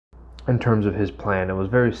in terms of his plan. It was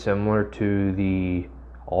very similar to the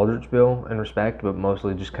Aldrich bill in respect, but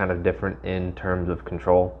mostly just kind of different in terms of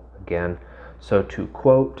control again. So to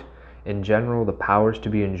quote, "In general, the powers to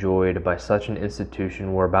be enjoyed by such an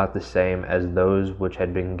institution were about the same as those which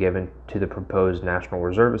had been given to the proposed National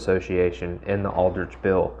Reserve Association in the Aldrich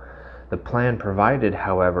bill. The plan provided,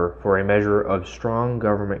 however, for a measure of strong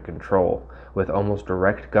government control, with almost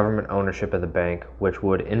direct government ownership of the bank, which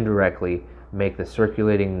would indirectly make the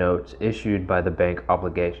circulating notes issued by the bank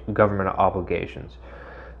government obligations.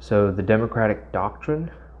 So the democratic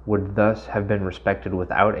doctrine would thus have been respected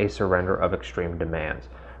without a surrender of extreme demands."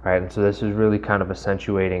 Right, and so this is really kind of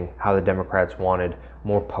accentuating how the Democrats wanted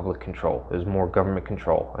more public control. There's more government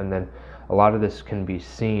control, and then a lot of this can be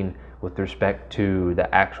seen with respect to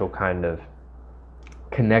the actual kind of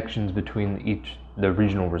connections between the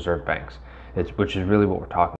regional reserve banks, which is really what we're talking about.